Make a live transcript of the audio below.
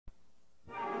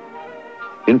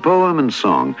In poem and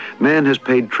song, man has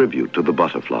paid tribute to the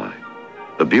butterfly,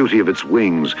 the beauty of its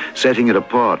wings setting it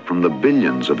apart from the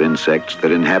billions of insects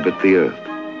that inhabit the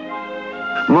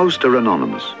earth. Most are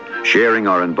anonymous, sharing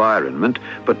our environment,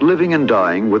 but living and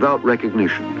dying without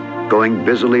recognition, going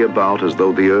busily about as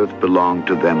though the earth belonged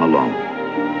to them alone.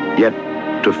 Yet,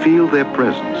 to feel their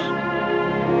presence,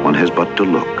 one has but to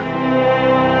look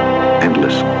and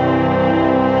listen.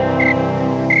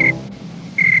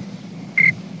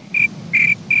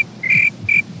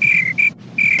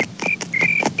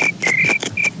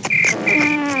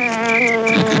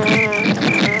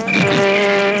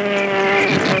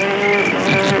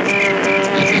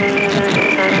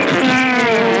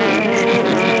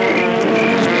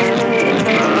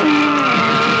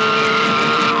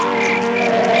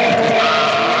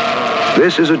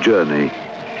 This is a journey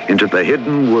into the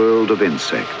hidden world of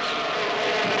insects.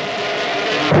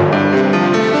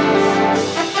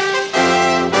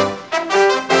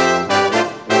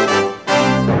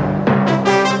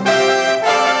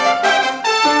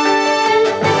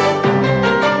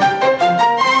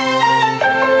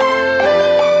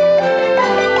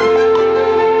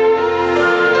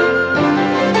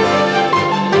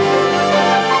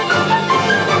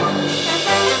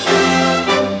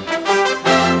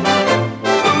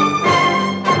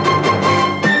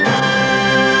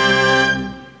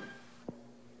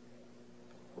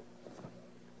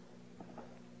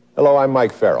 Hello, I'm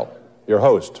Mike Farrell, your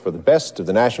host for the best of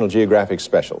the National Geographic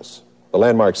Specials, the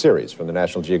landmark series from the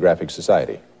National Geographic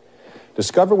Society.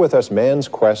 Discover with us man's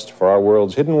quest for our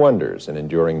world's hidden wonders and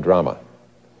enduring drama.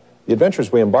 The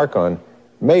adventures we embark on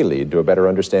may lead to a better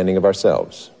understanding of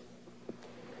ourselves.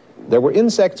 There were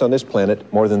insects on this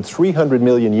planet more than 300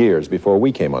 million years before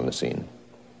we came on the scene.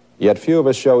 Yet few of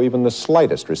us show even the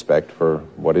slightest respect for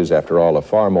what is, after all, a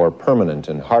far more permanent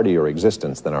and hardier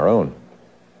existence than our own.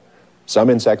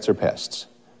 Some insects are pests,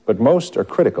 but most are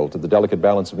critical to the delicate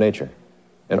balance of nature,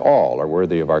 and all are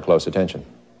worthy of our close attention.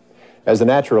 As the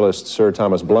naturalist Sir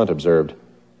Thomas Blunt observed,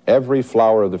 every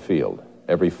flower of the field,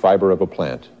 every fiber of a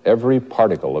plant, every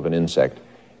particle of an insect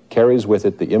carries with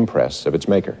it the impress of its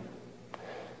maker.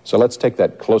 So let's take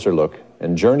that closer look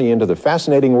and journey into the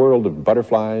fascinating world of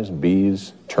butterflies,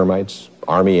 bees, termites,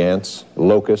 army ants,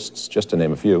 locusts, just to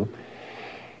name a few.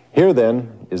 Here,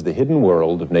 then, is the hidden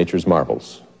world of nature's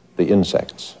marvels, the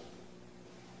insects.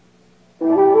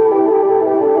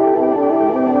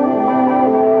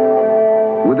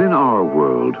 Within our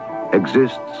world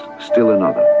exists still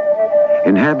another,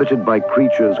 inhabited by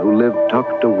creatures who live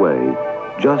tucked away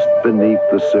just beneath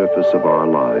the surface of our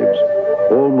lives,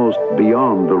 almost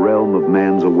beyond the realm of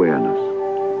man's awareness.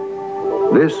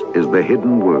 This is the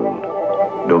hidden world,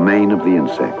 domain of the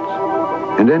insects.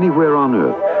 And anywhere on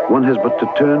earth, one has but to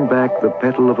turn back the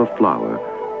petal of a flower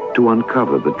to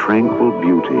uncover the tranquil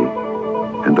beauty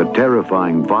and the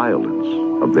terrifying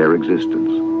violence of their existence.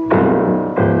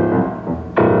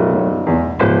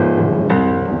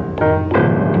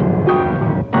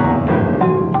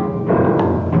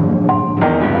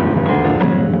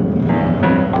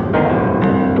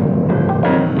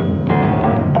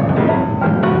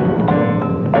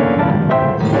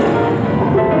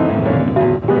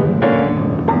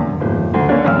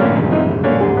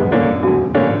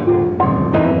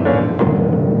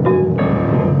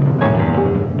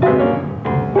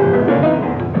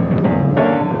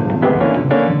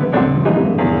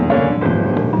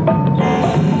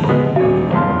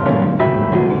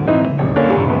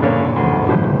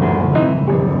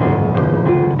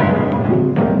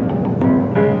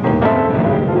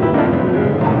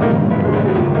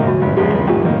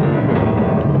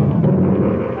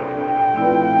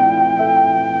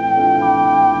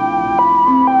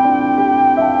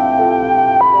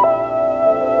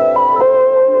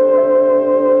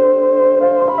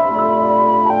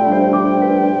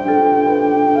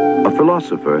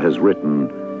 Philosopher has written,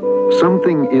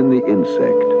 "Something in the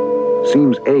insect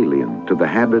seems alien to the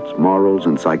habits, morals,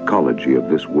 and psychology of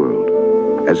this world,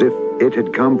 as if it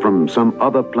had come from some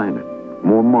other planet,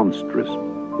 more monstrous,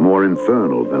 more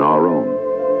infernal than our own."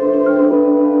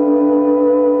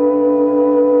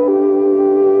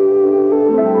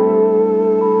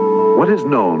 What is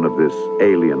known of this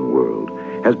alien world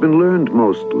has been learned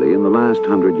mostly in the last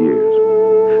 100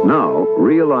 years. Now,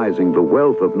 realizing the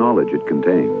wealth of knowledge it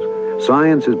contains,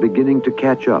 science is beginning to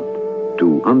catch up,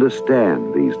 to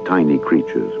understand these tiny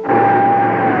creatures.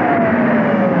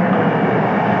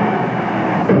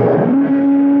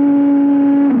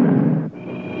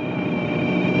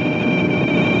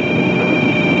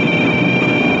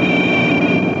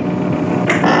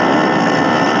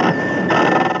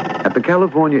 At the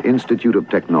California Institute of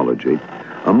Technology,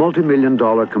 a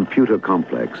multi-million-dollar computer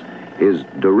complex is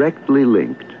directly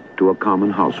linked to a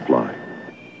common housefly,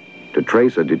 to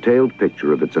trace a detailed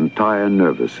picture of its entire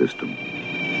nervous system.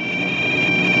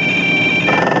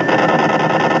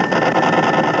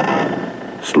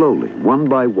 Slowly, one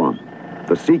by one,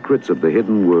 the secrets of the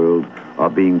hidden world are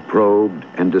being probed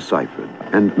and deciphered,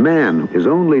 and man is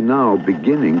only now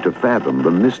beginning to fathom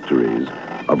the mysteries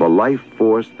of a life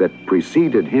force that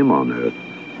preceded him on Earth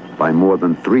by more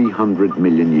than 300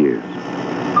 million years.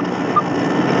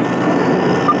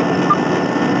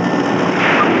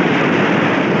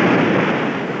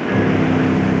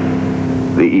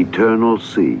 The eternal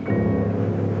sea,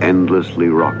 endlessly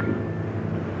rocking,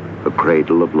 the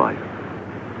cradle of life.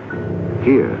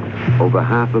 Here, over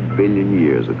 500 million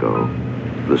years ago,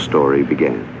 the story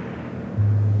began.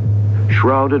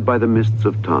 Shrouded by the mists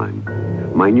of time,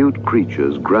 minute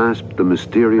creatures grasped the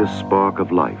mysterious spark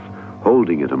of life,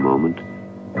 holding it a moment,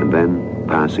 and then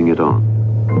passing it on.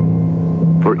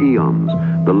 For eons,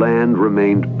 the land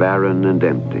remained barren and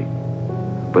empty.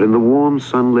 But in the warm,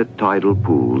 sunlit tidal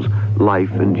pools,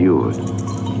 life endured.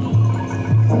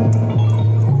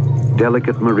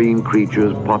 Delicate marine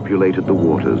creatures populated the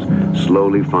waters,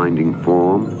 slowly finding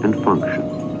form and function.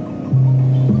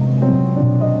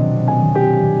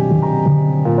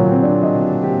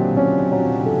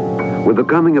 With the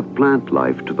coming of plant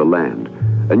life to the land,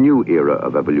 a new era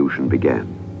of evolution began.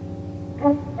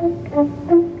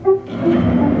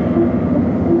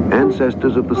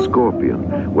 Ancestors of the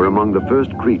scorpion were among the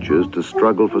first creatures to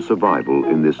struggle for survival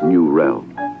in this new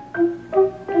realm.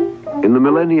 In the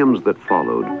millenniums that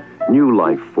followed, new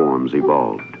life forms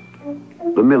evolved.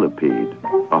 The millipede,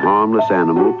 a harmless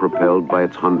animal propelled by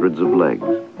its hundreds of legs.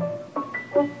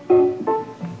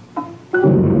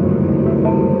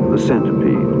 The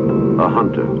centipede, a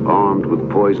hunter armed with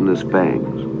poisonous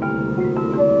fangs.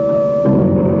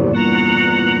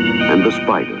 And the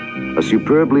spider, a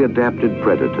superbly adapted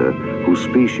predator whose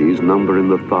species number in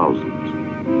the thousands.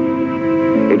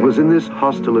 It was in this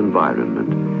hostile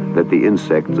environment that the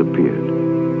insects appeared.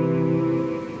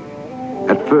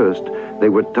 At first, they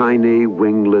were tiny,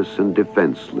 wingless, and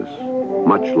defenseless,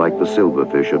 much like the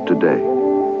silverfish of today.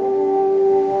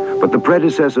 But the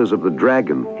predecessors of the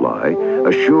dragonfly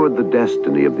assured the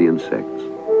destiny of the insects.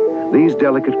 These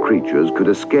delicate creatures could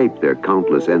escape their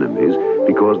countless enemies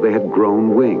because they had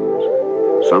grown wings,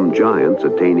 some giants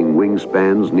attaining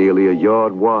wingspans nearly a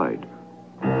yard wide.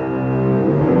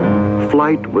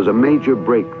 Flight was a major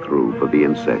breakthrough for the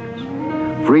insects.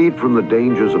 Freed from the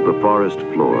dangers of the forest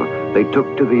floor, they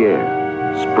took to the air,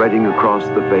 spreading across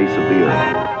the face of the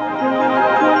earth.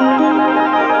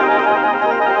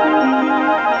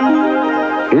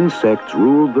 Insects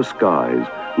ruled the skies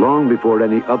long before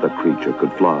any other creature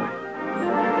could fly.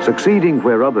 Succeeding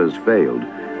where others failed,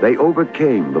 they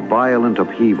overcame the violent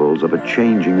upheavals of a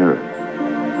changing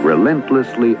earth,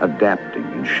 relentlessly adapting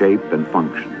in shape and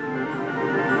function.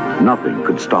 Nothing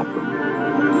could stop them.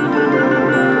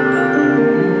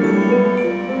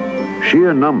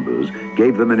 Sheer numbers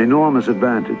gave them an enormous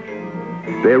advantage.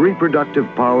 Their reproductive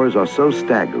powers are so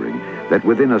staggering that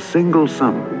within a single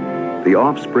summer, the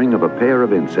offspring of a pair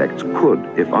of insects could,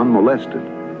 if unmolested,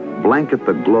 blanket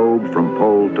the globe from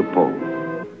pole to pole.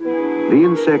 The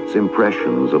insects'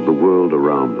 impressions of the world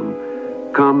around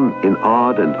them come in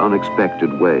odd and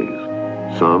unexpected ways.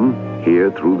 Some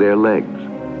hear through their legs.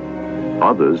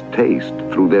 Others taste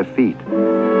through their feet.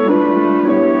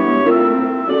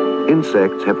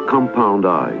 Insects have compound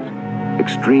eyes,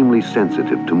 extremely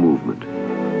sensitive to movement.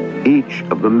 Each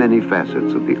of the many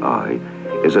facets of the eye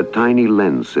is a tiny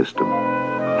lens system,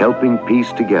 helping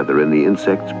piece together in the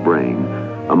insect's brain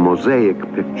a mosaic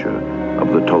picture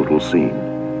of the total scene.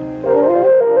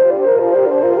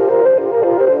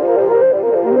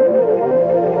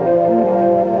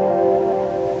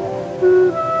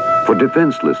 For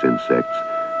defenseless insects,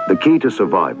 the key to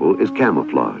survival is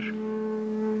camouflage.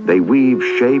 They weave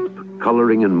shape,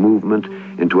 coloring, and movement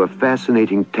into a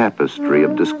fascinating tapestry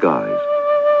of disguise.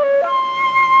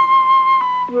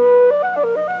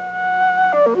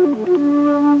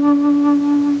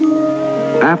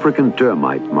 African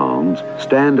termite mounds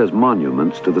stand as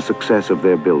monuments to the success of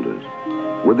their builders.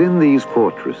 Within these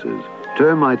fortresses,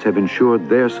 termites have ensured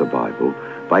their survival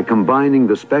by combining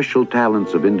the special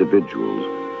talents of individuals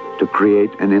to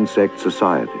create an insect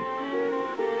society.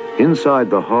 Inside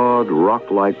the hard,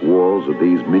 rock-like walls of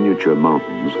these miniature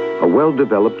mountains, a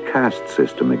well-developed caste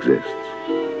system exists.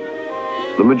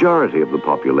 The majority of the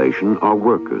population are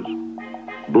workers.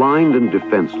 Blind and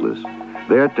defenseless,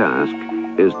 their task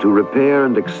is to repair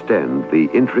and extend the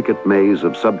intricate maze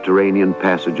of subterranean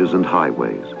passages and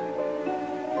highways.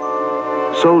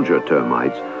 Soldier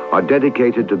termites are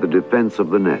dedicated to the defense of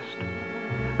the nest.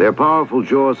 Their powerful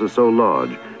jaws are so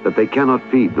large that they cannot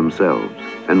feed themselves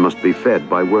and must be fed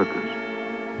by workers.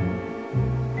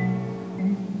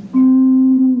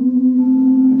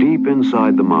 Deep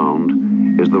inside the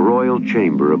mound is the royal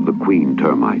chamber of the queen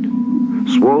termite.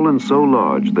 Swollen so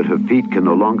large that her feet can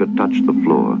no longer touch the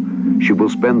floor, she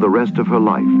will spend the rest of her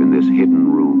life in this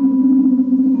hidden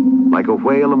room. Like a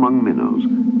whale among minnows,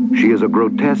 she is a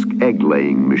grotesque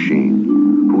egg-laying machine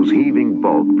whose heaving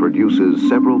bulk produces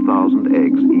several thousand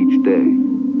eggs each day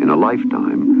in a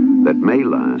lifetime that may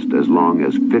last as long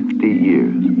as 50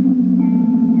 years.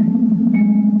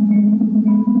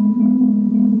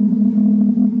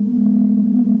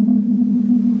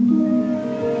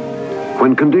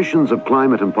 When conditions of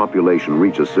climate and population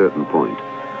reach a certain point,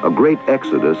 a great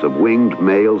exodus of winged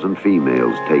males and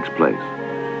females takes place.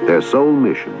 Their sole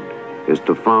mission is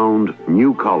to found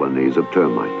new colonies of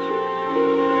termites.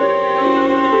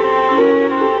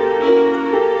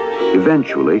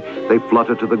 Eventually, they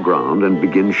flutter to the ground and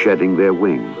begin shedding their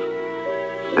wings.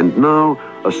 And now,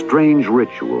 a strange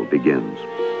ritual begins.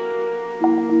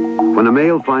 When a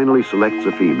male finally selects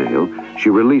a female, she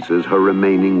releases her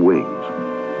remaining wings,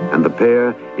 and the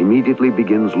pair immediately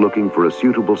begins looking for a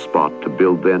suitable spot to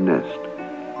build their nest.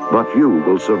 But few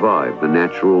will survive the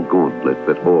natural gauntlet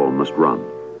that all must run.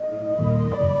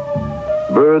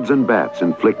 Birds and bats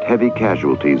inflict heavy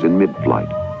casualties in mid-flight.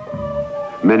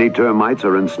 Many termites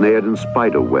are ensnared in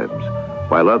spider webs,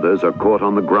 while others are caught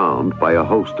on the ground by a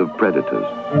host of predators.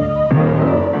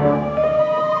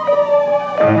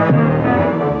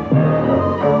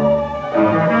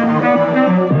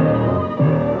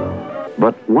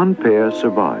 But one pair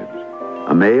survives.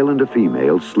 A male and a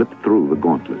female slip through the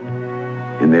gauntlet.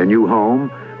 In their new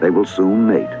home, they will soon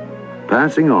mate,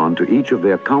 passing on to each of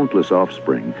their countless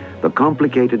offspring the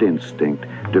complicated instinct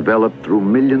developed through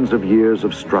millions of years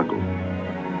of struggle,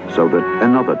 so that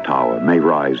another tower may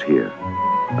rise here,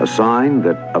 a sign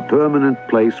that a permanent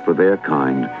place for their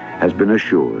kind has been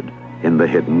assured in the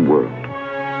hidden world.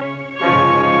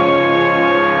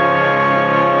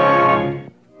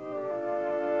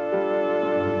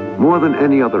 More than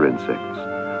any other insects,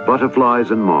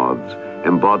 butterflies and moths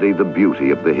embody the beauty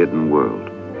of the hidden world.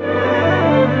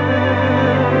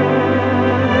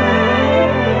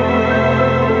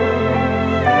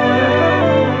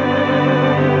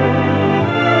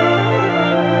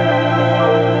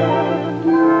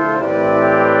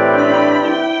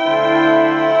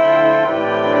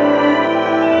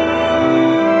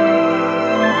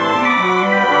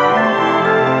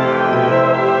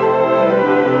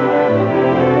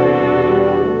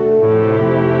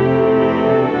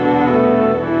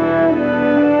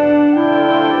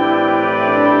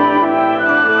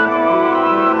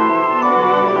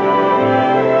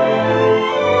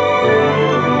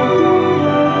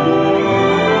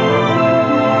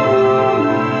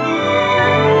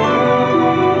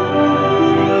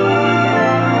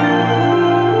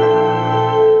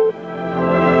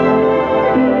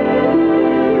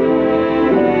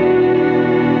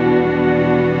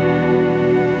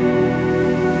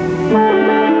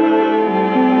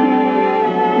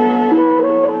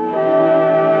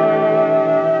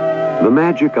 The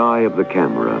magic eye of the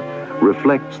camera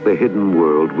reflects the hidden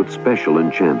world with special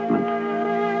enchantment.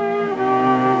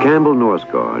 Campbell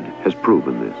Norsgaard has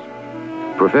proven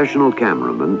this. Professional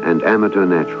cameraman and amateur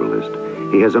naturalist,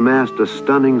 he has amassed a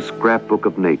stunning scrapbook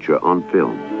of nature on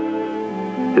film.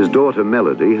 His daughter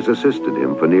Melody has assisted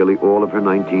him for nearly all of her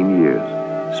 19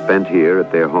 years, spent here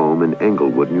at their home in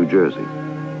Englewood, New Jersey.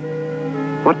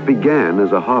 What began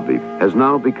as a hobby has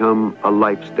now become a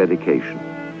life's dedication.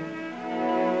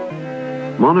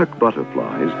 Monarch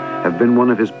butterflies have been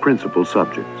one of his principal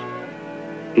subjects.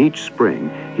 Each spring,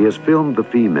 he has filmed the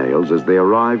females as they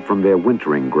arrive from their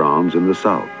wintering grounds in the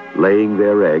south, laying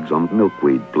their eggs on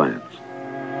milkweed plants.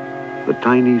 The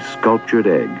tiny sculptured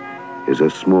egg is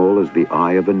as small as the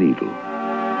eye of a needle.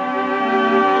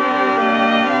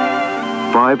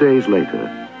 5 days later,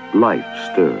 life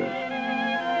stirs,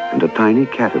 and a tiny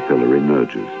caterpillar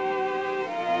emerges.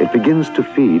 It begins to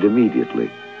feed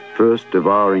immediately, first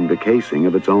devouring the casing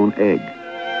of its own egg.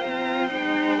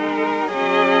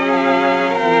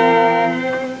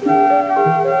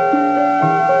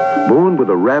 Born with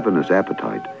a ravenous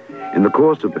appetite, in the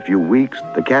course of a few weeks,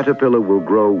 the caterpillar will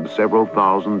grow several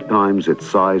thousand times its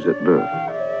size at birth.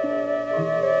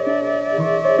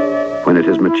 When it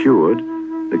has matured,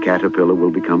 the caterpillar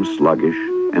will become sluggish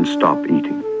and stop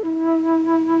eating.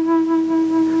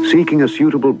 Seeking a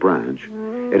suitable branch,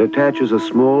 it attaches a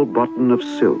small button of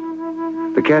silk.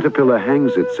 The caterpillar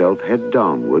hangs itself head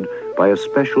downward by a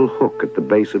special hook at the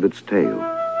base of its tail.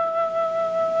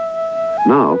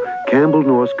 Now, Campbell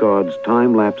Northgard's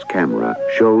time-lapse camera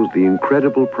shows the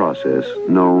incredible process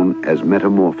known as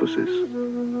metamorphosis.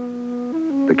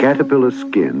 The caterpillar's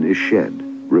skin is shed,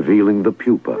 revealing the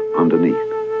pupa underneath.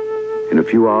 In a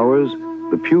few hours,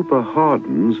 the pupa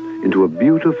hardens into a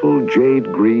beautiful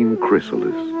jade-green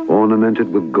chrysalis,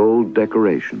 ornamented with gold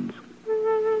decorations.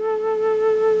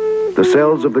 The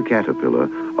cells of the caterpillar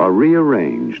are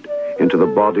rearranged into the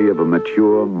body of a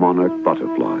mature monarch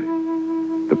butterfly.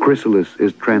 The chrysalis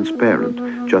is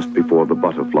transparent just before the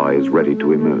butterfly is ready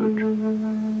to emerge.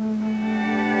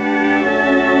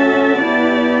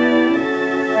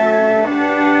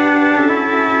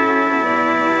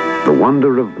 The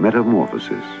wonder of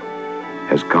metamorphosis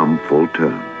has come full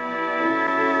term.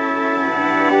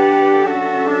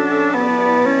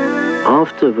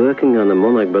 After working on a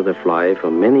monarch butterfly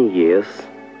for many years,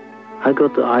 I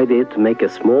got the idea to make a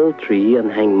small tree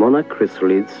and hang monarch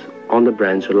chrysalids on the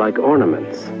branch like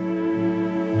ornaments.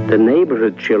 The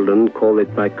neighborhood children call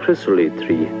it my chrysalid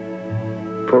tree.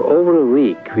 For over a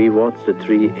week we watched the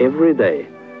tree every day,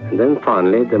 and then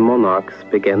finally the monarchs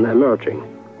began emerging.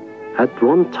 At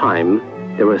one time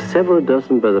there were several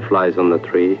dozen butterflies on the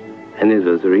tree, and it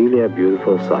was really a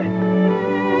beautiful sight.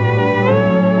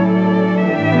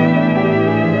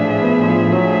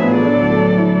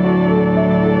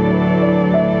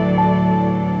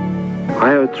 I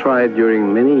have tried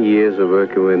during many years of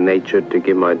working with nature to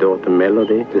give my daughter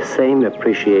Melody the same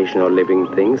appreciation of living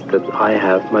things that I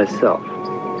have myself.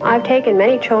 I've taken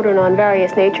many children on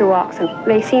various nature walks, and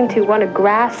they seem to want to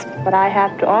grasp what I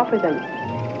have to offer them.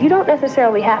 You don't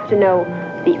necessarily have to know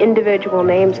the individual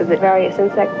names of the various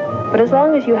insects, but as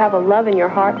long as you have a love in your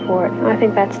heart for it, I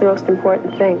think that's the most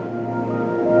important thing.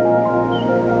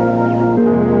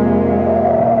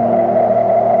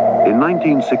 In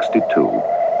 1962,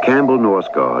 Campbell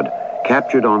Northgard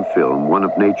captured on film one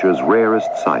of nature's rarest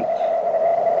sights,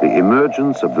 the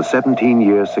emergence of the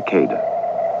 17-year cicada.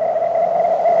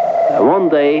 One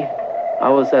day, I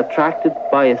was attracted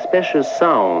by a special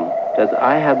sound that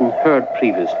I hadn't heard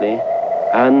previously,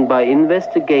 and by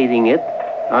investigating it,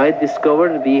 I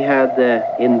discovered we had the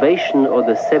invasion of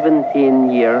the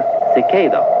 17-year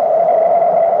cicada.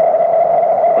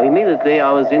 Immediately,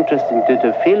 I was interested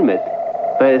to film it,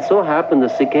 but it so happened the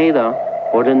cicada,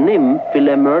 or the nymph, will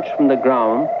emerge from the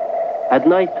ground at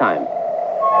night time.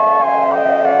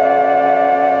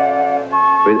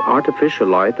 With artificial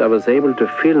light, I was able to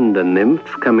film the nymph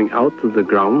coming out of the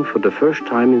ground for the first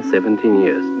time in 17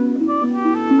 years.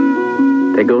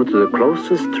 They go to the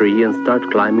closest tree and start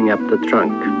climbing up the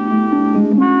trunk.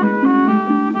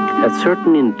 At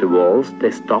certain intervals,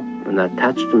 they stop and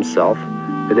attach themselves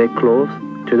with their claws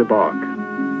to the bark.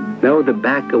 Now the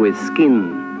back of its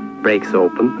skin breaks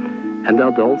open, and the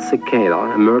adult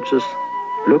cicada emerges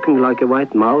looking like a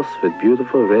white mouse with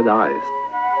beautiful red eyes.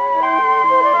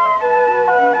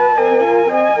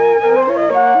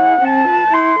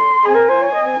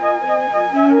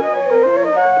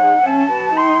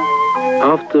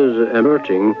 After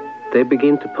emerging, they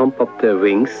begin to pump up their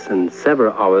wings, and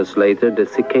several hours later the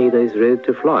cicada is ready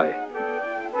to fly.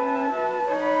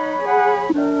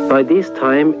 By this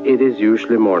time it is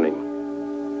usually morning.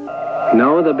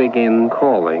 Now they begin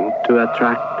calling to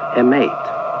attract a mate.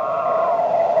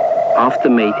 After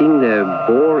mating, they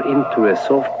bore into a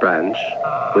soft branch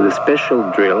with a special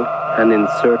drill and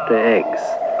insert the eggs,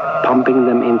 pumping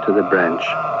them into the branch.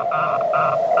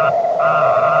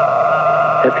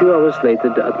 A few hours later,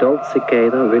 the adult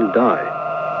cicada will die.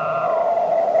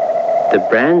 The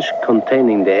branch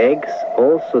containing the eggs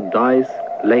also dies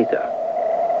later.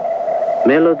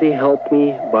 Melody helped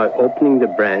me by opening the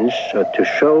branch to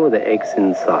show the eggs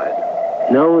inside.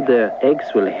 Now the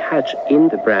eggs will hatch in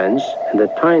the branch, and the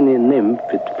tiny nymph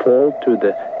will fall to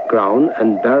the ground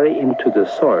and bury into the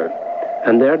soil,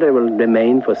 and there they will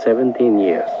remain for 17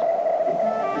 years.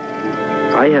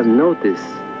 I have noticed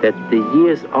that the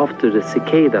years after the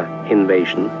cicada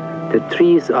invasion, the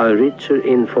trees are richer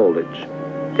in foliage.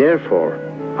 Therefore,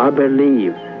 I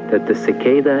believe that the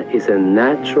cicada is a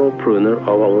natural pruner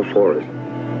of our forest.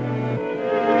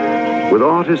 With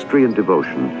artistry and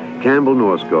devotion, Campbell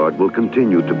Northgard will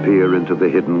continue to peer into the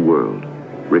hidden world,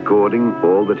 recording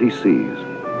all that he sees,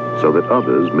 so that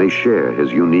others may share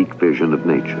his unique vision of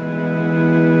nature.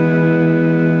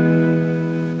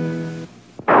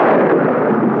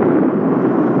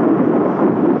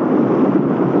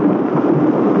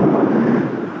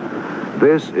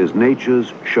 This is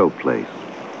nature's showplace,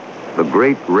 the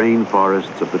great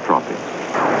rainforests of the tropics,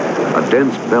 a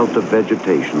dense belt of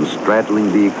vegetation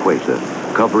straddling the equator,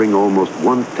 covering almost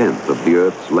 1/10 of the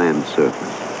Earth's land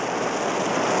surface.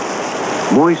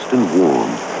 Moist and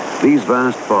warm, these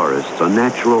vast forests are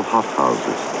natural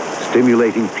hothouses,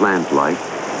 stimulating plant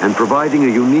life, and providing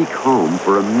a unique home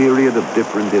for a myriad of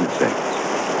different insects.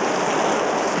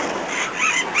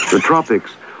 The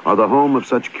tropics are the home of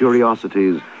such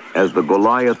curiosities as the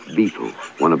Goliath beetle,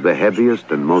 one of the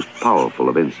heaviest and most powerful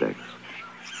of insects.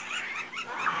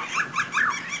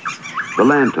 The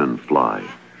lanternfly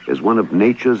is one of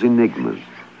nature's enigmas.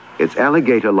 Its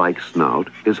alligator-like snout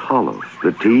is hollow,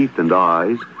 the teeth and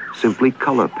eyes simply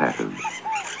color patterns.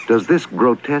 Does this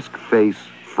grotesque face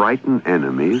frighten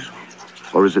enemies,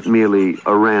 or is it merely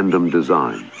a random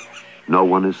design? No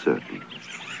one is certain.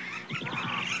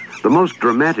 The most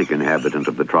dramatic inhabitant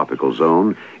of the tropical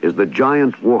zone is the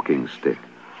giant walking stick.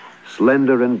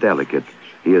 Slender and delicate,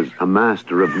 he is a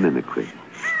master of mimicry.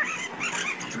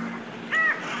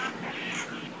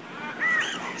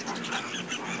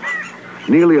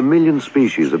 Nearly 1 million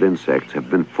species of insects have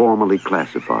been formally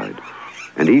classified,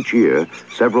 and each year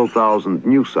several thousand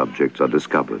new subjects are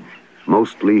discovered,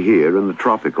 mostly here in the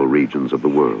tropical regions of the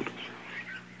world.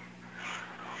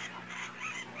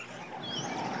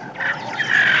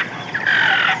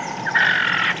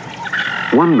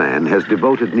 One man has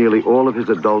devoted nearly all of his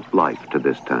adult life to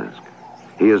this task.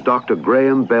 He is Dr.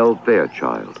 Graham Bell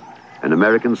Fairchild, an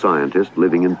American scientist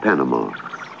living in Panama,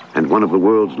 and one of the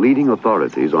world's leading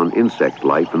authorities on insect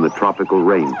life in the tropical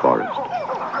rainforest.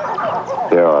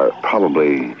 There are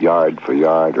probably yard for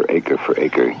yard or acre for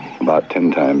acre, about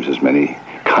 10 times as many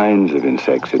kinds of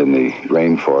insects in the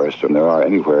rainforest than there are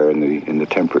anywhere in the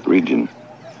temperate region.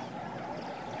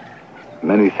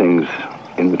 Many things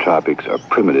in the tropics are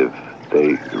primitive.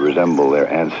 They resemble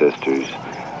their ancestors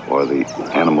or the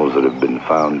animals that have been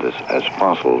found as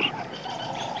fossils.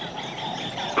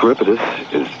 Peripatus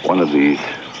is one of these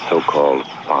so-called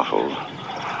fossils.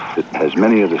 It has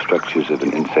many of the structures of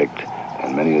an insect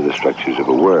and many of the structures of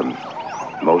a worm.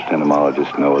 Most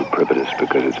entomologists know of Peripatus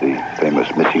because it's the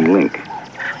famous missing link.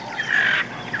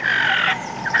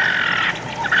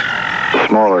 The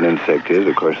smaller an insect is,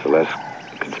 of course, the less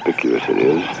conspicuous it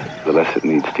is, the less it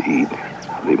needs to eat,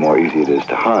 the more easy it is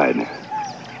to hide.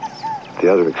 At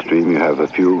the other extreme, you have a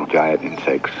few giant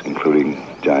insects, including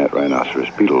giant rhinoceros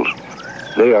beetles.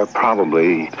 They are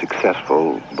probably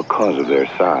successful because of their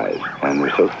size, and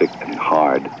they're so thick and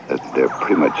hard that they're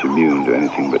pretty much immune to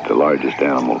anything but the largest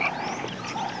animals.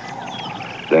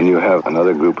 Then you have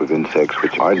another group of insects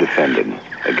which are defended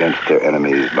against their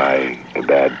enemies by a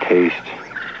bad taste,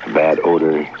 a bad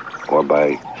odor, or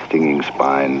by stinging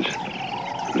spines.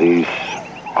 These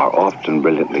are often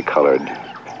brilliantly colored,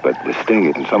 but the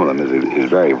sting in some of them is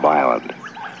very violent.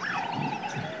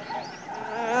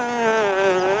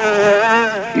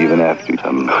 Even after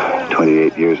some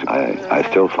 28 years, I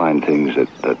still find things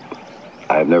that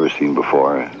I've never seen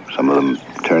before. Some of them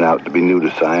turn out to be new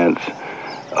to science.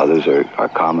 Others are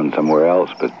common somewhere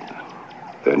else, but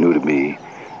they're new to me.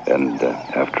 And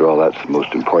after all, that's the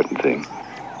most important thing.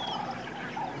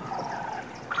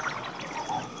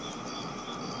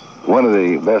 One of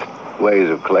the best ways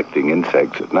of collecting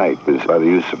insects at night is by the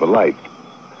use of a light.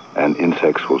 And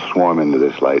insects will swarm into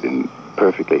this light in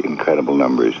perfectly incredible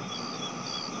numbers.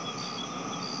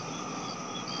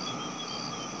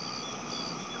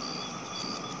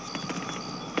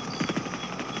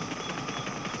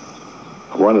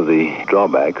 One of the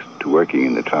drawbacks to working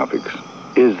in the tropics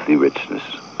is the richness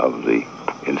of the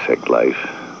insect life.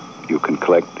 You can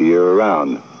collect the year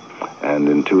around, and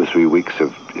in 2 or 3 weeks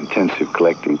of intensive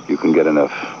collecting, you can get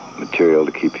enough material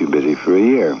to keep you busy for a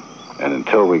year. And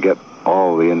until we get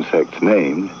all the insects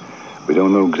named, we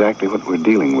don't know exactly what we're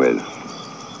dealing with.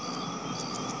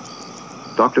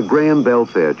 Dr. Graham Bell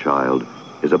Fairchild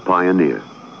is a pioneer,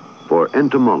 for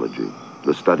entomology,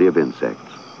 the study of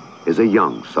insects, is a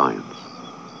young science.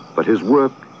 But his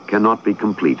work cannot be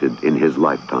completed in his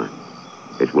lifetime.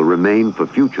 It will remain for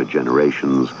future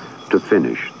generations to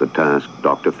finish the task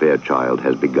Dr. Fairchild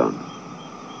has begun.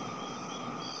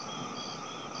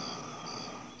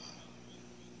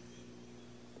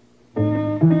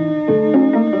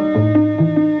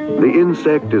 The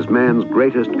insect is man's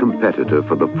greatest competitor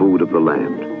for the food of the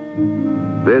land.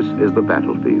 This is the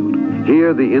battlefield.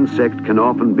 Here, the insect can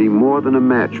often be more than a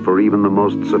match for even the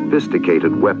most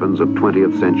sophisticated weapons of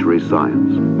 20th century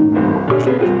science.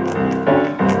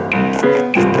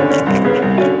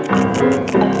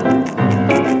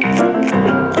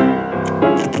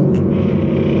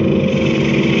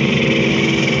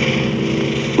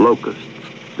 Locusts,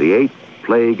 the 8th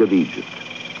plague of Egypt,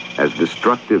 as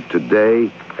destructive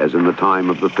today as in the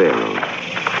time of the pharaohs.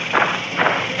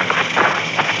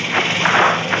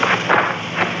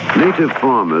 Native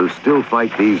farmers still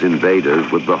fight these invaders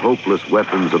with the hopeless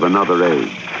weapons of another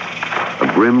age,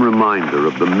 a grim reminder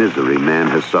of the misery man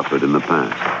has suffered in the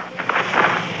past.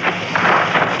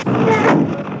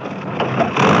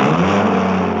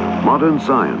 Modern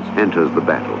science enters the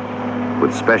battle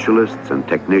with specialists and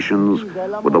technicians,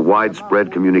 with a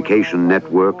widespread communication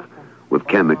network, with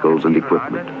chemicals and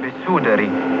equipment.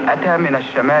 أتى من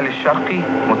الشمال الشرقي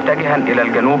متجها إلى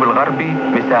الجنوب الغربي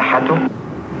مساحته.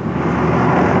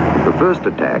 The first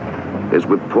attack is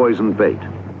with poison bait,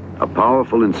 a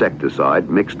powerful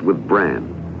insecticide mixed with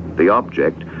bran. The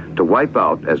object, to wipe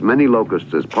out as many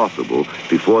locusts as possible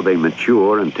before they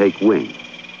mature and take wing.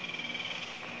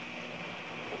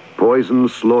 Poison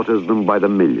slaughters them by the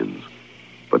millions,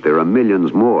 but there are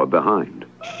millions more behind.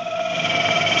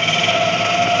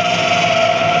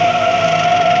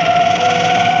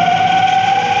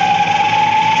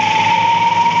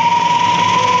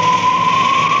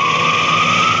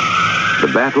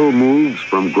 The battle moves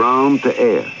from ground to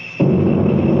air.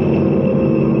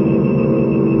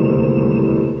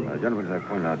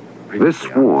 This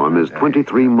swarm is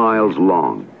 23 miles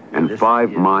long and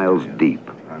 5 miles deep.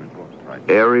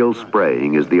 Aerial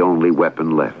spraying is the only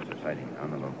weapon left.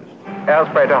 Air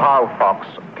spray to Howe, Fox.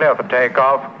 Clear for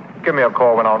takeoff. Give me a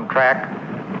call when on track.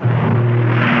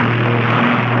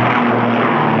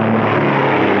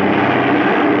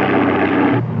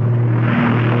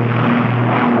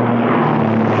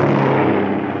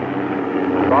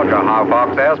 Roger, Howe,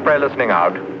 Fox. Air spray listening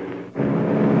out.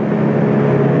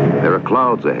 There are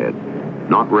clouds ahead.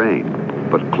 Not rain,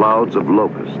 but clouds of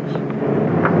locusts.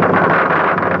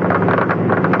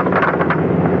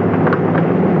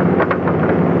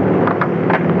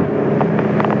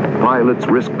 Pilots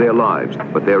risk their lives,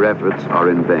 but their efforts are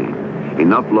in vain.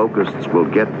 Enough locusts will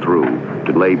get through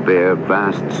to lay bare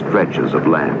vast stretches of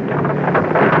land.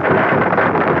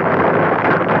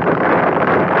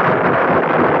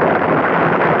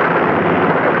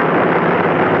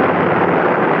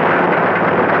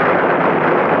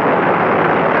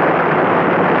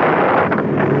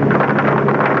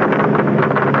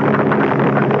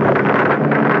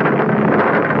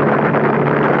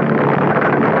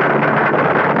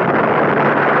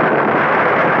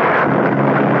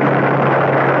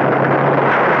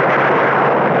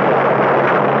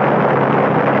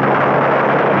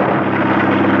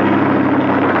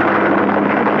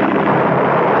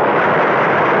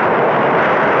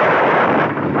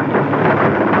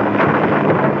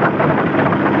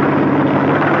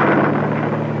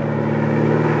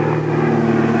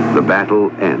 The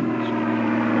battle ends,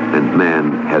 and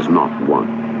man has not won.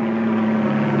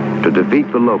 To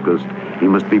defeat the locust, he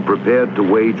must be prepared to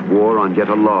wage war on yet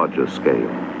a larger scale,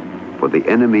 for the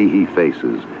enemy he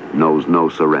faces knows no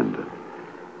surrender.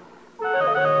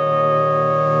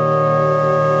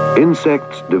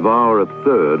 Insects devour a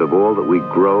third of all that we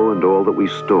grow and all that we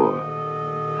store.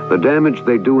 The damage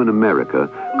they do in America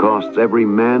costs every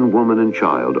man, woman, and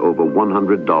child over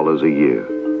 $100 a year.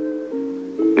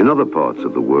 In other parts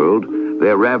of the world,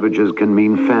 their ravages can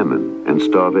mean famine and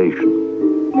starvation.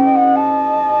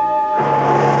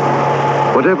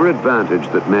 Whatever advantage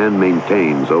that man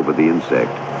maintains over the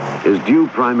insect is due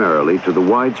primarily to the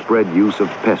widespread use of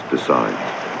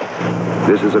pesticides.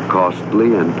 This is a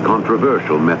costly and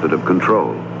controversial method of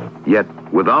control. Yet,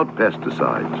 without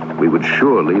pesticides, we would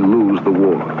surely lose the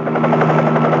war.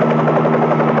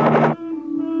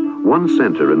 One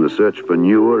center in the search for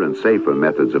newer and safer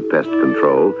methods of pest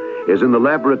control is in the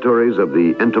laboratories of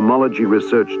the Entomology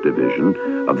Research Division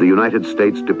of the United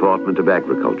States Department of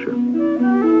Agriculture.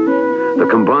 The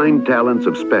combined talents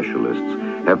of specialists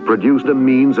have produced a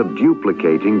means of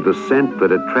duplicating the scent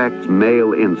that attracts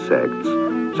male insects,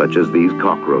 such as these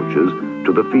cockroaches,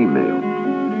 to the female.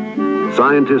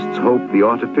 Scientists hope the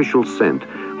artificial scent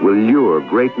will lure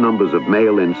great numbers of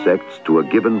male insects to a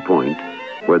given point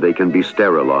where they can be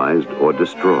sterilized or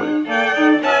destroyed.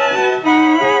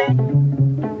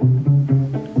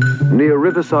 Near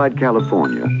Riverside,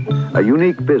 California, a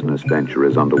unique business venture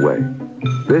is underway.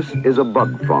 This is a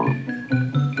bug farm.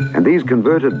 And these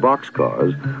converted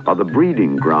boxcars are the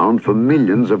breeding ground for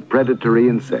millions of predatory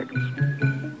insects.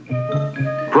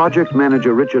 Project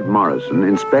manager Richard Morrison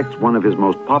inspects one of his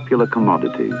most popular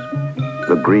commodities,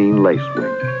 the green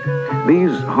lacewing.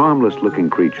 These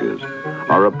harmless-looking creatures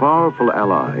are a powerful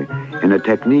ally in a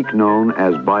technique known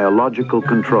as biological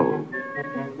control.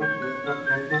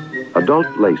 Adult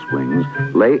lacewings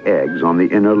lay eggs on the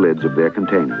inner lids of their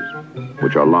containers,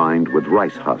 which are lined with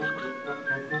rice husks.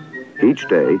 Each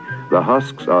day, the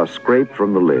husks are scraped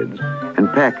from the lids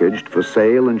and packaged for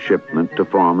sale and shipment to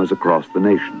farmers across the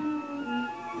nation.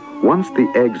 Once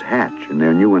the eggs hatch in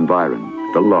their new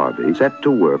environment, the larvae set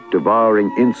to work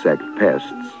devouring insect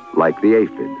pests like the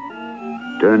aphid,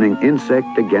 turning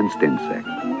insect against insect.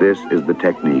 This is the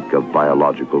technique of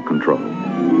biological control.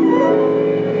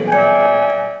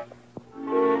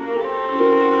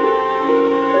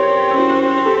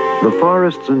 The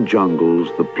forests and jungles,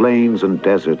 the plains and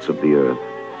deserts of the earth,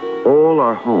 all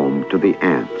are home to the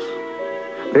ants.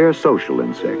 They're social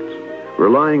insects,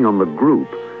 relying on the group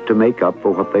to make up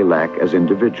for what they lack as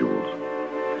individuals.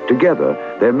 Together,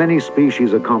 their many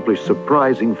species accomplish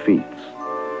surprising feats,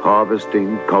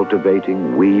 harvesting,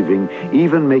 cultivating, weaving,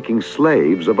 even making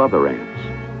slaves of other ants.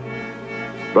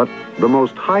 But the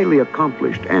most highly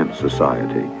accomplished ant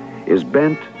society is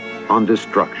bent on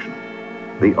destruction,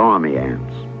 the army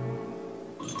ants.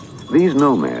 These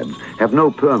nomads have no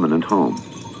permanent home.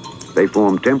 They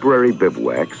form temporary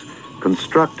bivouacs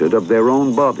constructed of their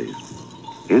own bodies.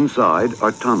 Inside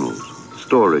are tunnels,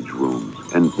 storage rooms,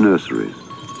 and nurseries.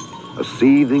 A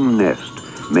seething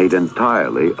nest made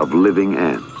entirely of living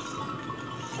ants.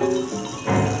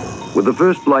 With the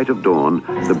first light of dawn,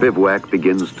 the bivouac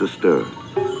begins to stir.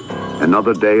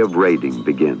 Another day of raiding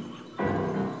begins.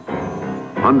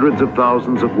 Hundreds of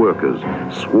thousands of workers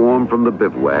swarm from the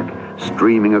bivouac,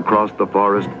 streaming across the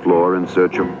forest floor in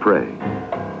search of prey.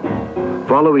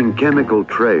 Following chemical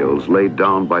trails laid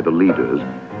down by the leaders,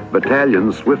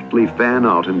 battalions swiftly fan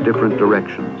out in different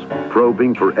directions,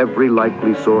 probing for every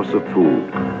likely source of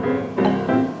food.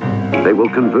 They will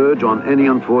converge on any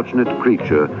unfortunate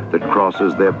creature that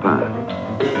crosses their path.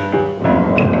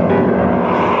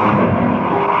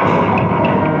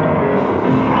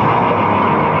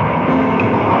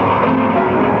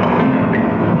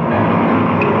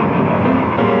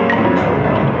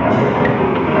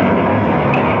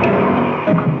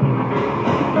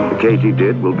 The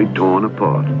katydid will be torn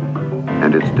apart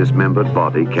and its dismembered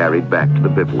body carried back to the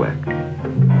bivouac.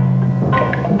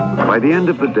 By the end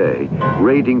of the day,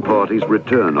 raiding parties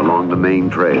return along the main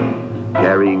trail,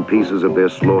 carrying pieces of their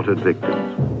slaughtered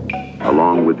victims,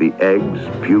 along with the eggs,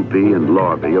 pupae, and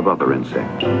larvae of other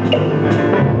insects.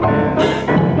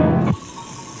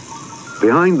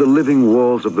 Behind the living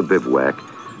walls of the bivouac,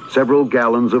 several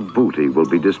gallons of booty will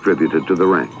be distributed to the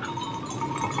ranks.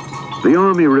 The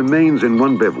army remains in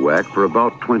one bivouac for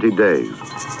about 20 days,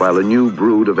 while a new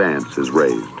brood of ants is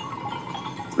raised.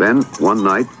 Then, one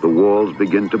night, the walls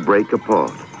begin to break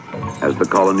apart as the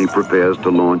colony prepares to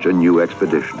launch a new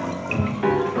expedition.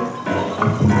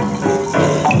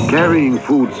 Carrying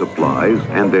food supplies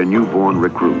and their newborn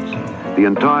recruits, the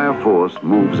entire force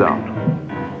moves out,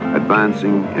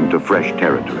 advancing into fresh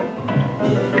territory.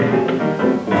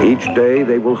 Each day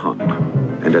they will hunt,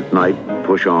 and at night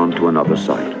push on to another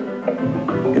site.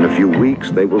 In a few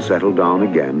weeks, they will settle down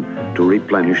again to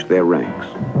replenish their ranks.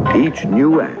 Each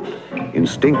new ant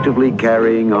instinctively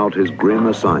carrying out his grim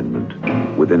assignment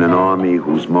within an army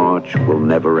whose march will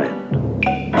never end.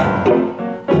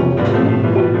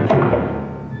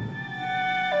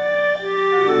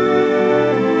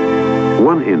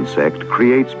 One insect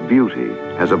creates beauty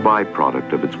as a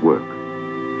byproduct of its work.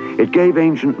 It gave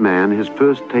ancient man his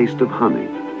first taste of honey,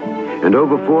 and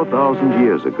over 4,000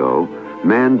 years ago,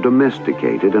 man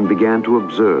domesticated and began to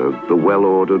observe the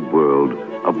well-ordered world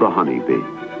of the honeybee.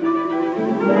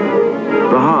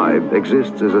 The hive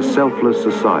exists as a selfless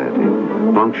society,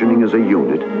 functioning as a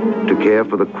unit to care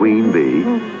for the queen bee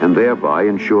and thereby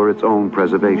ensure its own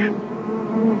preservation.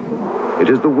 It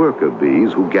is the worker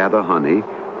bees who gather honey,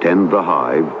 tend the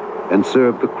hive, and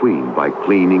serve the queen by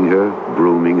cleaning her,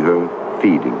 grooming her,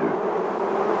 feeding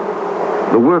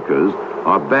her. The workers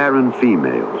are barren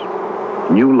females.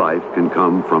 New life can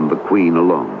come from the queen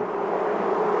alone.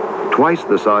 Twice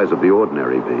the size of the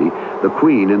ordinary bee, the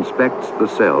queen inspects the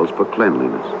cells for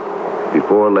cleanliness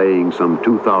before laying some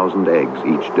 2,000 eggs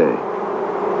each day.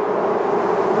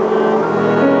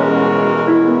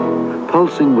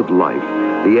 Pulsing with life,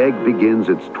 the egg begins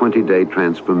its 20-day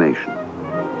transformation.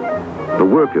 The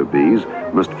worker bees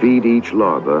must feed each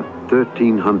larva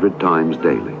 1,300 times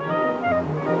daily.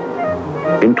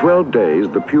 In 12 days,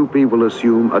 the pupae will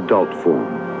assume adult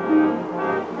form.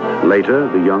 Later,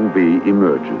 the young bee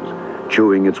emerges,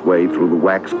 chewing its way through the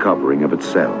wax covering of its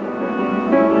cell.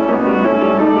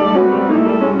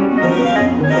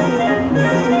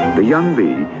 The young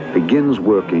bee begins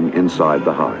working inside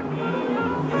the hive.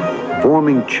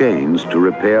 Forming chains to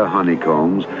repair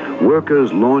honeycombs,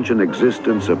 workers launch an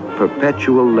existence of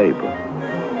perpetual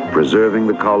labor, preserving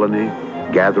the colony,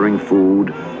 gathering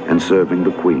food, and serving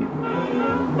the queen.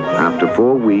 After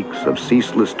 4 weeks of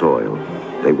ceaseless toil,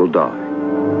 they will die.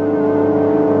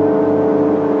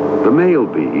 The male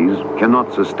bees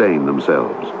cannot sustain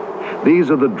themselves. These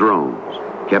are the drones,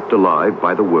 kept alive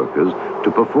by the workers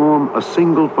to perform a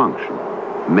single function,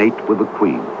 mate with the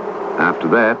queen. After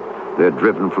that, they're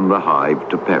driven from the hive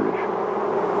to perish.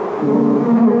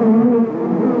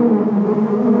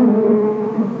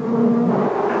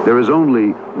 There is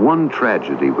only one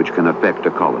tragedy which can affect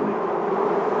a colony.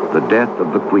 the death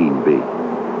of the queen bee.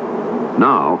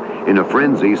 Now, in a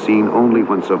frenzy seen only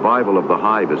when survival of the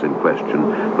hive is in question,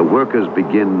 the workers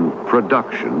begin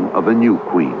production of a new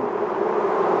queen.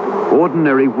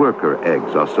 Ordinary worker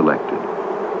eggs are selected,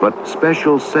 but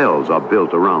special cells are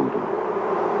built around them.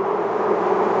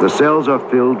 The cells are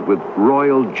filled with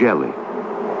royal jelly,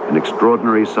 an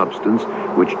extraordinary substance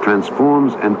which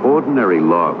transforms an ordinary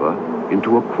larva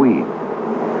into a queen.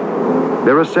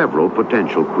 There are several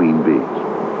potential queen bees.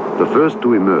 The first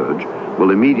to emerge will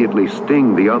immediately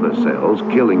sting the other cells,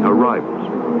 killing her rivals.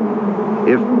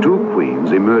 If two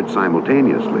queens emerge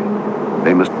simultaneously,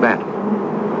 they must battle.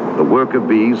 The worker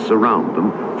bees surround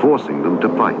them, forcing them to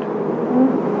fight.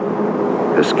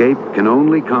 Escape can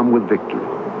only come with victory.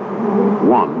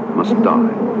 One must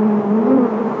die.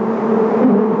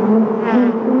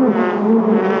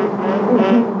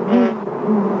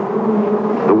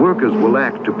 The workers will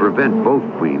act to prevent both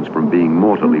queens from being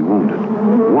mortally wounded.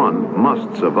 One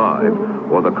must survive,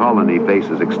 or the colony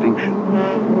faces extinction.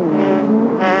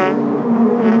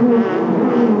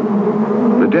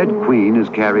 The dead queen is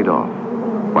carried off,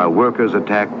 while workers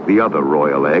attack the other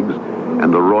royal eggs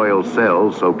and the royal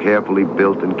cells so carefully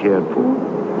built and cared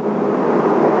for.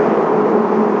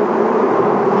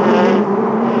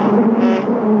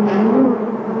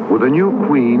 With a new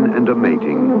queen and a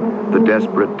mating, the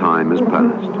desperate time is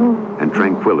past, and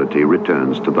tranquility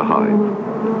returns to the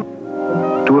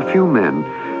hive. To a few men,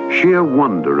 sheer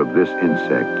wonder of this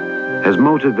insect has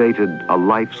motivated a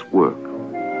life's work.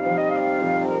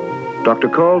 Dr.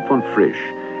 Carl von Frisch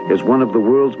is one of the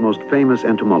world's most famous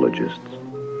entomologists.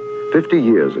 50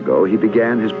 years ago, he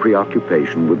began his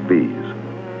preoccupation with bees.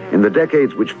 In the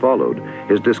decades which followed,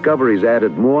 his discoveries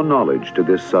added more knowledge to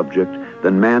this subject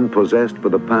than man possessed for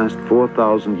the past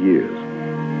 4,000 years.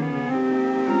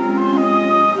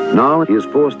 Now he is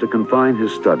forced to confine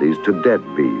his studies to dead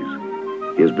bees.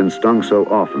 He has been stung so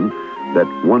often that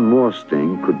one more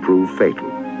sting could prove fatal.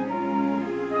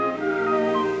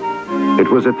 It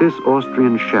was at this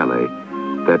Austrian chalet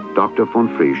that Dr. von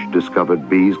Frisch discovered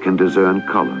bees can discern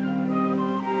color.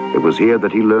 It was here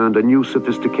that he learned a new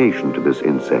sophistication to this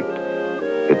insect,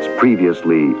 its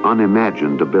previously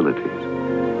unimagined abilities.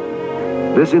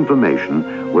 This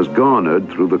information was garnered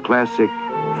through the classic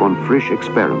von Frisch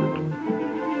experiment.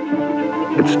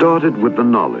 It started with the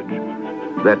knowledge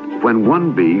that when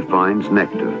one bee finds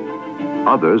nectar,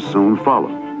 others soon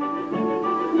follow.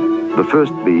 The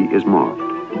first bee is marked,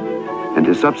 and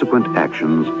his subsequent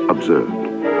actions observed.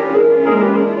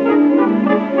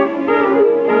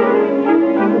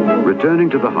 Returning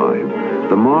to the hive,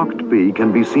 the marked bee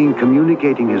can be seen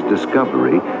communicating his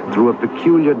discovery through a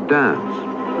peculiar dance.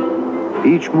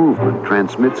 Each movement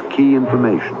transmits key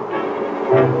information.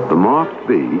 The marked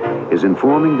bee is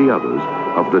informing the others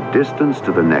of the distance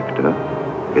to the nectar,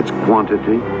 its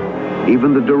quantity,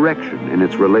 even the direction in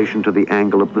its relation to the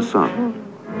angle of the sun.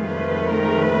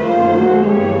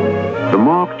 The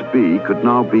marked bee could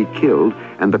now be killed,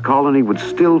 and the colony would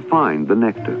still find the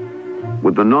nectar.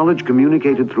 With the knowledge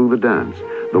communicated through the dance,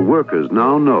 the workers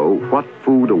now know what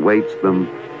food awaits them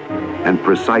and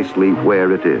precisely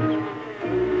where it is.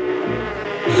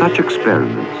 Such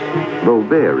experiments, though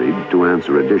varied to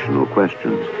answer additional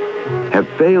questions, have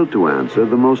failed to answer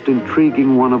the most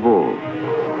intriguing one of all.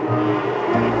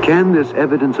 Can this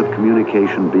evidence of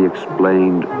communication be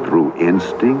explained through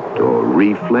instinct or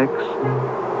reflex?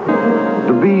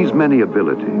 The bees' many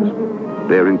abilities,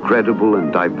 their incredible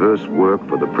and diverse work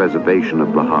for the preservation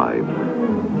of the hive,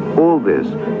 all this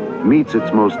meets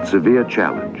its most severe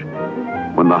challenge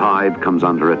when the hive comes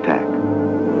under attack.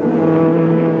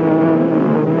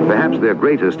 Perhaps their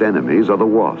greatest enemies are the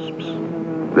wasps.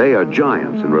 They are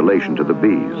giants in relation to the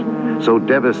bees, so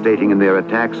devastating in their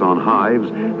attacks on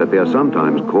hives that they are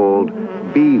sometimes called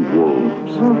bee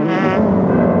wolves.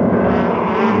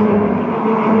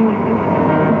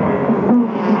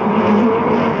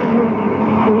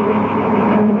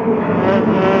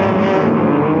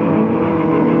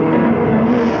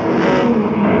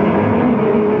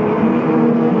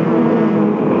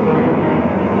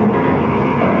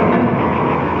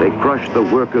 They crush the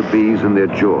worker bees in their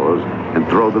jaws and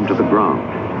throw them to the ground.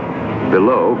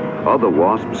 Below, other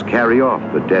wasps carry off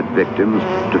the dead victims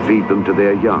to feed them to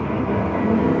their young.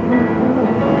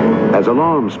 As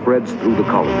alarm spreads through the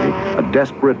colony, a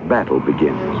desperate battle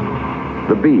begins.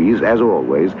 The bees, as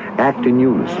always, act in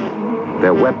unison,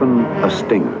 their weapon a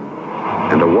stinger,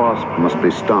 and a wasp must be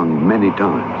stung many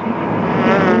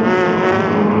times.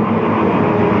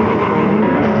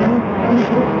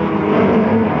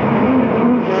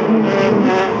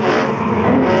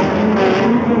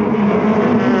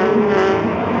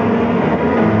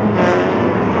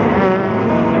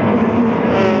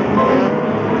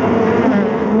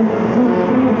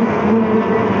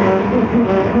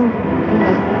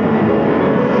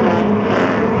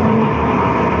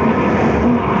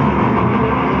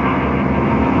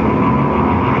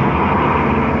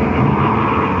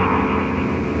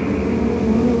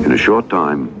 In a short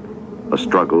time, a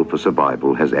struggle for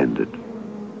survival has ended.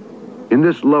 In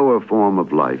this lower form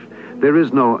of life, there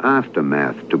is no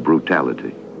aftermath to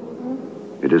brutality.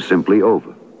 It is simply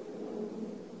over.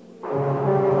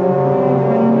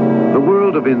 The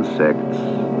world of insects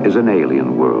is an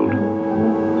alien world.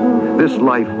 This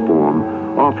life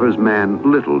form offers man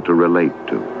little to relate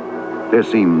to. There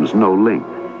seems no link.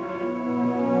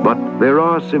 But there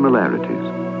are similarities.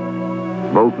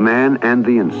 Both man and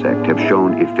the insect have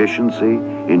shown efficiency,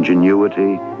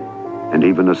 ingenuity, and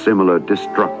even a similar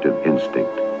destructive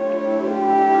instinct.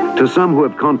 To some who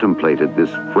have contemplated this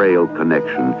frail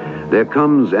connection, there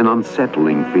comes an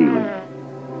unsettling feeling,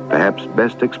 perhaps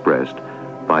best expressed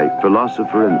by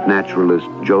philosopher and naturalist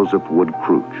Joseph Wood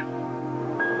Crouch.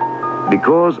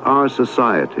 Because our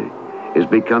society is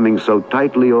becoming so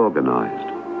tightly organized,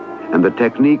 and the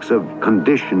techniques of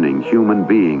conditioning human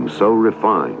beings so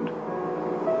refined,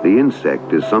 the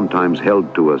insect is sometimes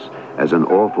held to us as an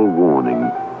awful warning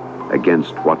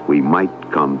against what we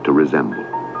might come to resemble.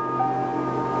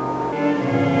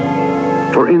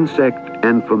 For insect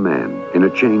and for man, in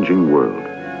a changing world,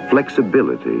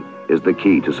 flexibility is the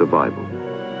key to survival.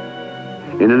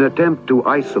 In an attempt to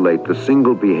isolate the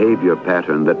single behavior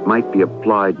pattern that might be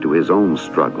applied to his own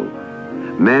struggle,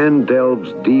 man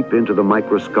delves deep into the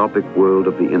microscopic world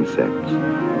of the insects,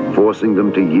 forcing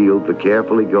them to yield the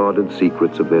carefully guarded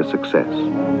secrets of their success.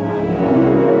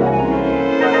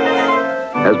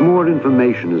 As more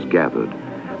information is gathered,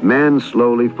 man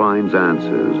slowly finds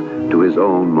answers to his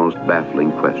own most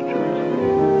baffling questions,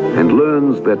 and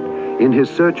learns that in his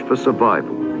search for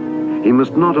survival, he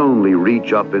must not only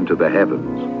reach up into the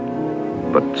heavens,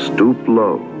 but stoop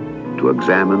low to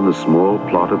examine the small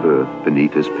plot of earth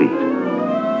beneath his feet.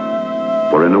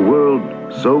 For in a world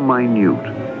so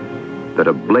minute that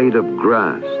a blade of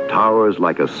grass towers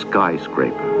like a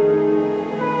skyscraper,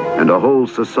 and a whole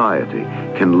society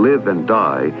can live and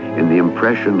die in the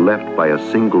impression left by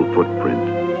a single footprint,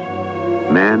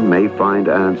 man may find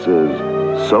answers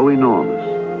so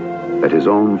enormous that his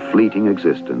own fleeting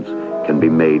existence can be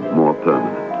made more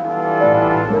permanent.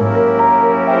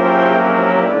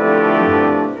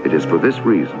 It is for this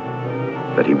reason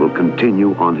that he will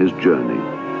continue on his journey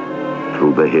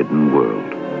through the hidden world.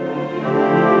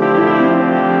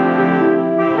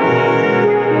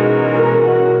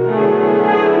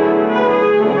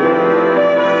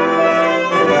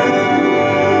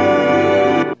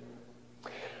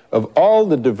 Of all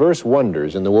the diverse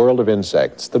wonders in the world of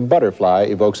insects, the butterfly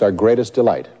evokes our greatest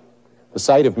delight. The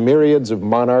sight of myriads of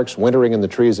monarchs wintering in the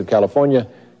trees of California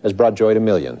has brought joy to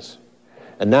millions.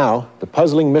 And now, the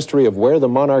puzzling mystery of where the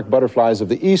monarch butterflies of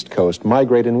the East Coast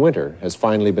migrate in winter has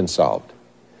finally been solved.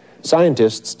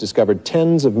 Scientists discovered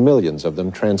tens of millions of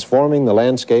them transforming the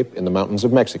landscape in the mountains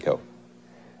of Mexico.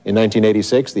 In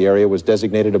 1986, the area was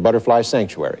designated a butterfly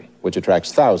sanctuary, which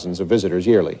attracts thousands of visitors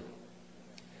yearly.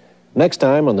 Next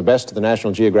time on the Best of the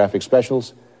National Geographic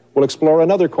Specials, we'll explore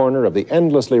another corner of the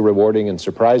endlessly rewarding and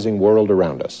surprising world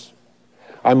around us.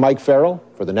 I'm Mike Farrell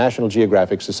for the National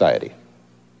Geographic Society.